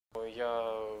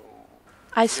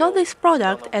I saw this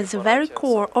product as the very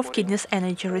core of kidneys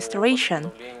energy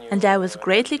restoration, and I was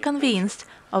greatly convinced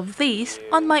of this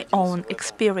on my own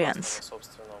experience.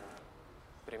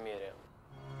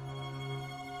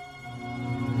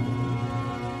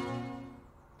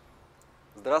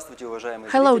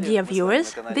 Hello, dear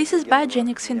viewers, this is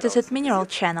Biogenic Synthesit Mineral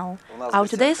channel. Our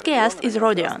today's guest is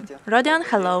Rodion. Rodion,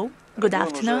 hello, good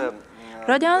afternoon.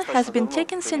 Rodion has been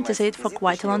taking Synthesit for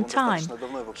quite a long time.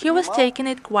 He was taking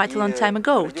it quite a long time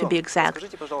ago, to be exact.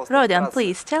 Rodion,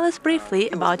 please tell us briefly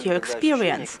about your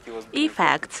experience,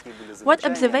 effects, what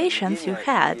observations you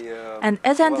had, and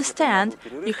as I understand,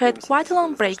 you had quite a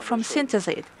long break from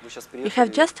Synthesit. You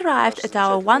have just arrived at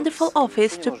our wonderful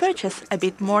office to purchase a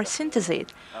bit more Synthesit.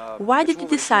 Why did you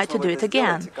decide to do it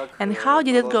again? And how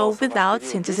did it go without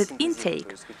Synthesit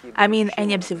intake? I mean,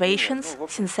 any observations,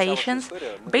 sensations,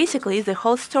 basically the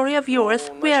whole story of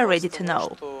yours we are ready to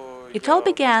know. It all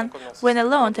began when I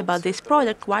learned about this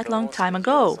product quite a long time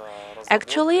ago.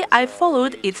 Actually, I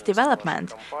followed its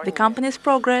development, the company's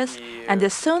progress, and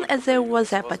as soon as there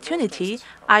was an opportunity,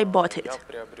 I bought it.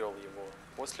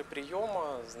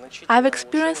 I've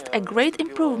experienced a great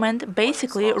improvement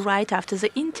basically right after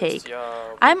the intake.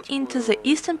 I'm into the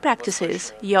Eastern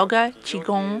practices, yoga,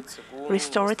 qigong,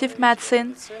 restorative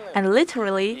medicine, and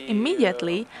literally,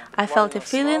 immediately, I felt a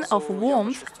feeling of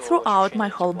warmth throughout my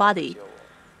whole body.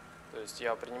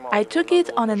 I took it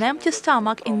on an empty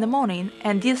stomach in the morning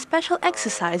and did special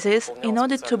exercises in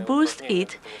order to boost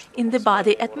it in the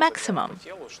body at maximum,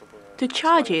 to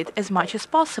charge it as much as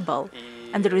possible,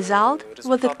 and the result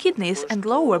was that kidneys and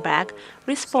lower back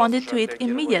responded to it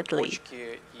immediately.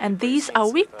 And these are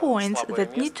weak points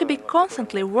that need to be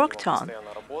constantly worked on,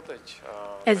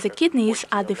 as the kidneys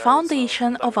are the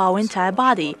foundation of our entire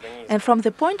body, and from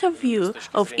the point of view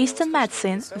of Eastern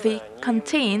medicine, they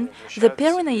contain the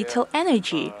perinatal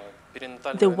energy,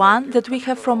 the one that we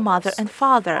have from mother and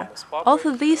father.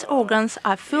 Although these organs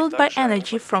are fueled by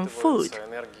energy from food,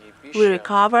 we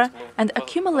recover and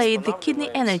accumulate the kidney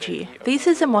energy. This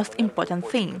is the most important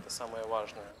thing.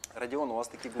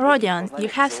 Rodion, you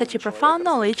have such a profound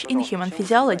knowledge in human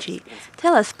physiology.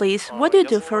 Tell us, please, what do you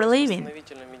do for a living?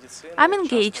 I'm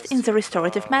engaged in the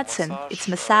restorative medicine. It's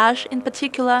massage, in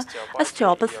particular,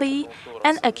 osteopathy,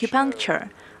 and acupuncture.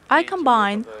 I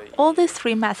combine all these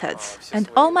three methods and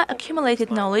all my accumulated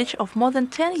knowledge of more than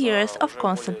 10 years of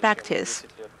constant practice.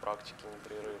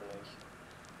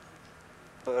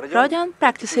 Rodion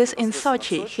practices in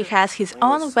Sochi. He has his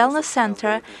own wellness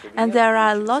center, and there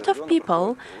are a lot of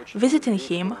people visiting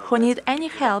him who need any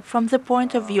help from the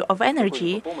point of view of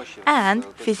energy and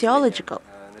physiological.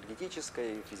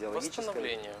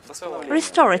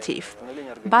 Restorative,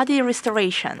 body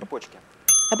restoration.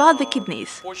 About the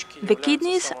kidneys. The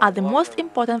kidneys are the most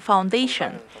important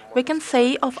foundation, we can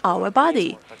say, of our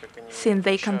body, since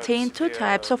they contain two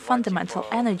types of fundamental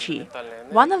energy.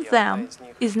 One of them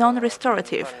is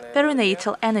non-restorative,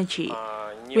 perinatal energy.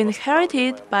 We inherit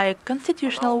it by a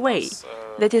constitutional way,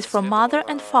 that is from mother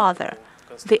and father,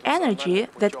 the energy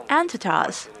that enters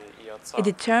us. It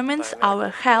determines our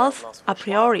health a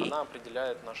priori.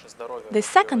 The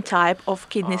second type of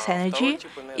kidneys energy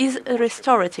is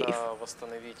restorative.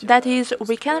 That is,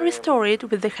 we can restore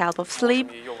it with the help of sleep,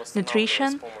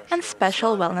 nutrition, and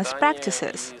special wellness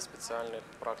practices.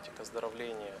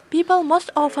 People most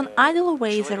often idle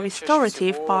away the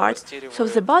restorative part, so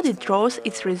the body draws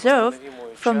its reserve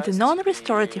from the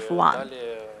non-restorative one.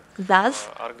 Thus,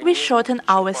 we shorten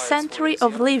our century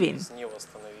of living.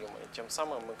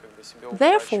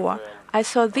 Therefore, I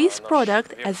saw this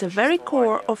product as the very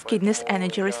core of kidneys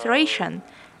energy restoration,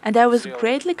 and I was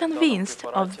greatly convinced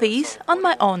of this on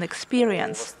my own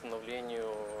experience.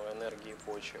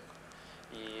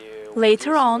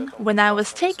 Later on, when I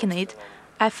was taking it,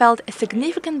 I felt a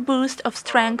significant boost of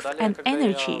strength and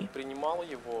energy.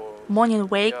 Morning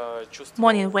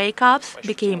wake-ups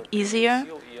became easier,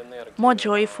 more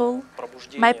joyful.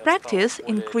 My practice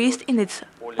increased in its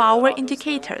power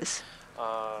indicators.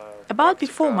 About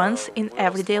performance in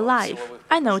everyday life,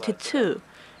 I noted too,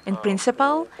 in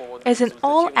principle, as in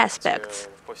all aspects,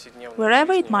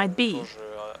 wherever it might be.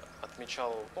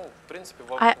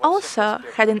 I also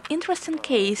had an interesting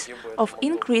case of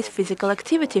increased physical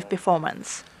activity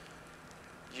performance.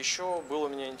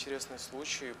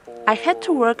 I had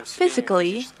to work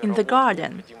physically in the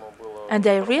garden, and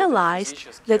I realized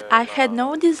that I had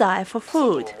no desire for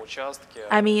food.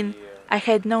 I mean, I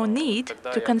had no need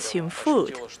to consume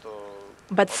food.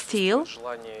 But still,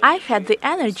 I had the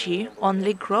energy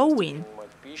only growing.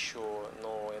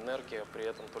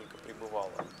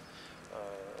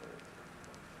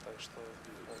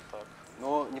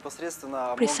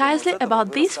 Precisely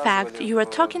about this fact you were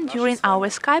talking during our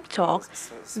Skype talk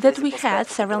that we had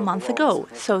several months ago,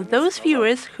 so those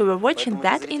viewers who were watching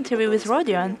that interview with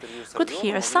Rodion could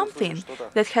hear something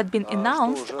that had been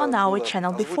announced on our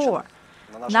channel before.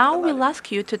 Now we'll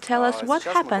ask you to tell us what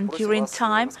happened during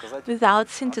time without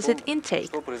Synthesit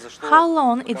intake. How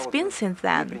long it's been since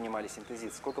then?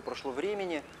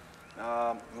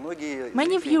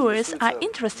 Many viewers are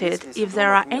interested if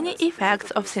there are any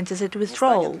effects of Synthesit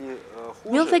withdrawal.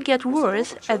 Will they get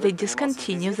worse as they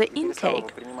discontinue the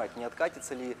intake?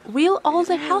 Will all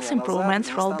the health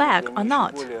improvements roll back or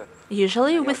not?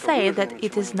 Usually we say that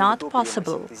it is not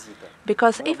possible,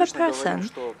 because if a person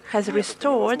has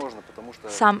restored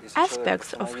some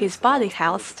aspects of his body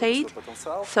health state,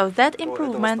 so that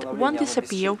improvement won't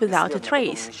disappear without a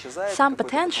trace. Some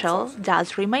potential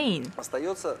does remain.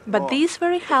 But this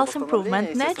very health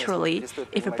improvement naturally,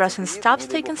 if a person stops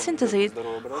taking Synthesit,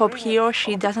 hope he or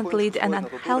she doesn't lead an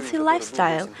unhealthy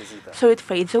lifestyle, so it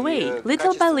fades away,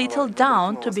 little by little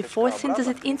down to before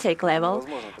Synthesit intake level,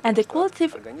 and the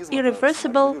qualitative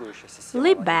irreversible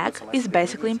leap back is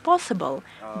basically impossible,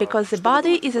 because the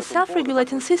body is a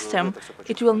self-regulating system,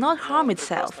 it will not harm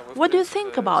itself. What do you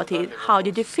think about it? How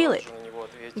did you feel it?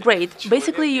 Great.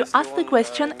 Basically, you asked the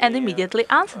question and immediately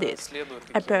answered it.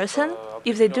 A person,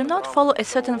 if they do not follow a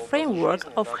certain framework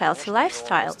of healthy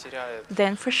lifestyle,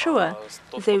 then for sure,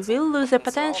 they will lose the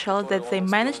potential that they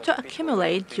managed to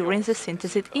accumulate during the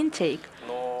Synthesit intake.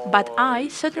 But I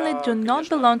certainly do not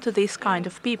belong to this kind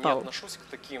of people.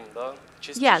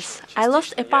 Yes, I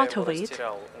lost a part of it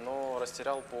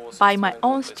by my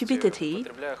own stupidity,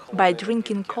 by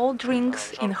drinking cold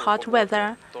drinks in hot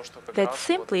weather that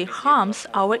simply harms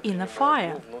our inner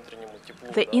fire,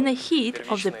 the inner heat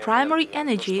of the primary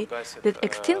energy that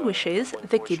extinguishes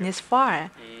the kidney's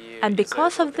fire. And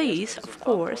because of this, of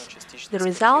course, the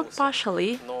result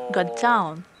partially got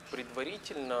down.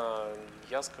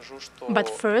 But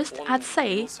first, I'd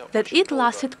say that it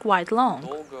lasted quite long.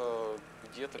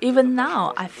 Even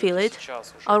now I feel it,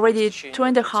 already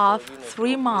 2.5,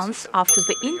 3 months after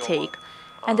the intake,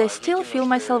 and I still feel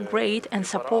myself great and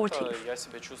supportive.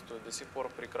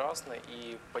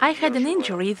 I had an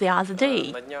injury the other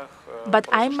day, but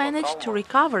I managed to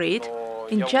recover it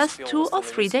in just 2 or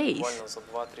 3 days.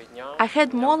 I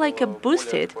had more like a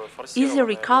boosted, easy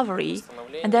recovery,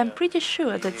 and I'm pretty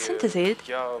sure that Synthesit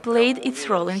played its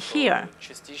role in here.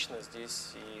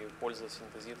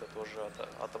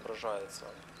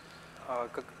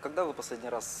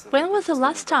 When was the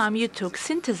last time you took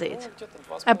Synthesit?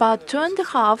 About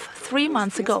 2.5, 3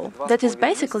 months ago. That is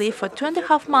basically for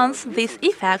 2.5 months this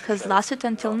effect has lasted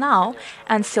until now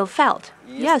and still felt.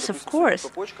 Yes, of course.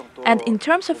 And in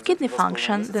terms of kidney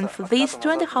function, then for these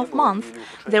 2.5 months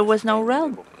there was no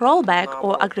rollback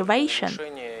or aggravation.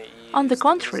 On the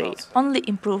contrary, only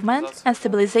improvement and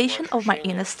stabilization of my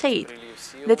inner state.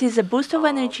 That is a boost of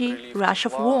energy, rush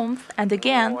of warmth, and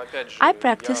again, I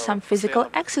practice some physical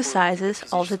exercises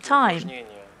all the time.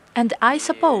 And I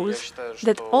suppose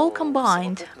that all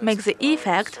combined makes the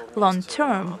effect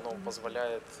long-term.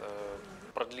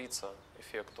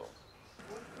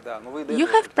 You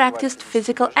have practiced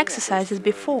physical exercises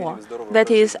before, that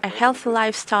is, a healthy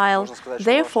lifestyle,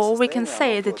 therefore we can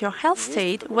say that your health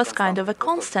state was kind of a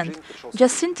constant,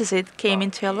 just Synthesit came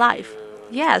into your life.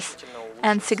 Yes,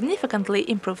 and significantly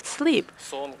improved sleep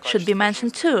should be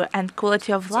mentioned too, and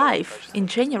quality of life in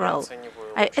general.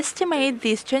 I estimate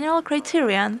this general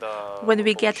criterion when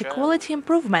we get a quality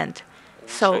improvement,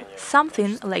 so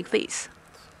something like this.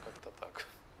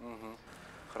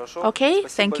 Okay,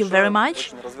 thank you very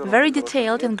much. Very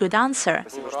detailed and good answer.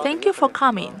 Thank you for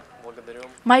coming.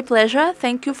 My pleasure,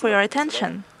 thank you for your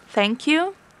attention. Thank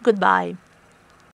you, goodbye.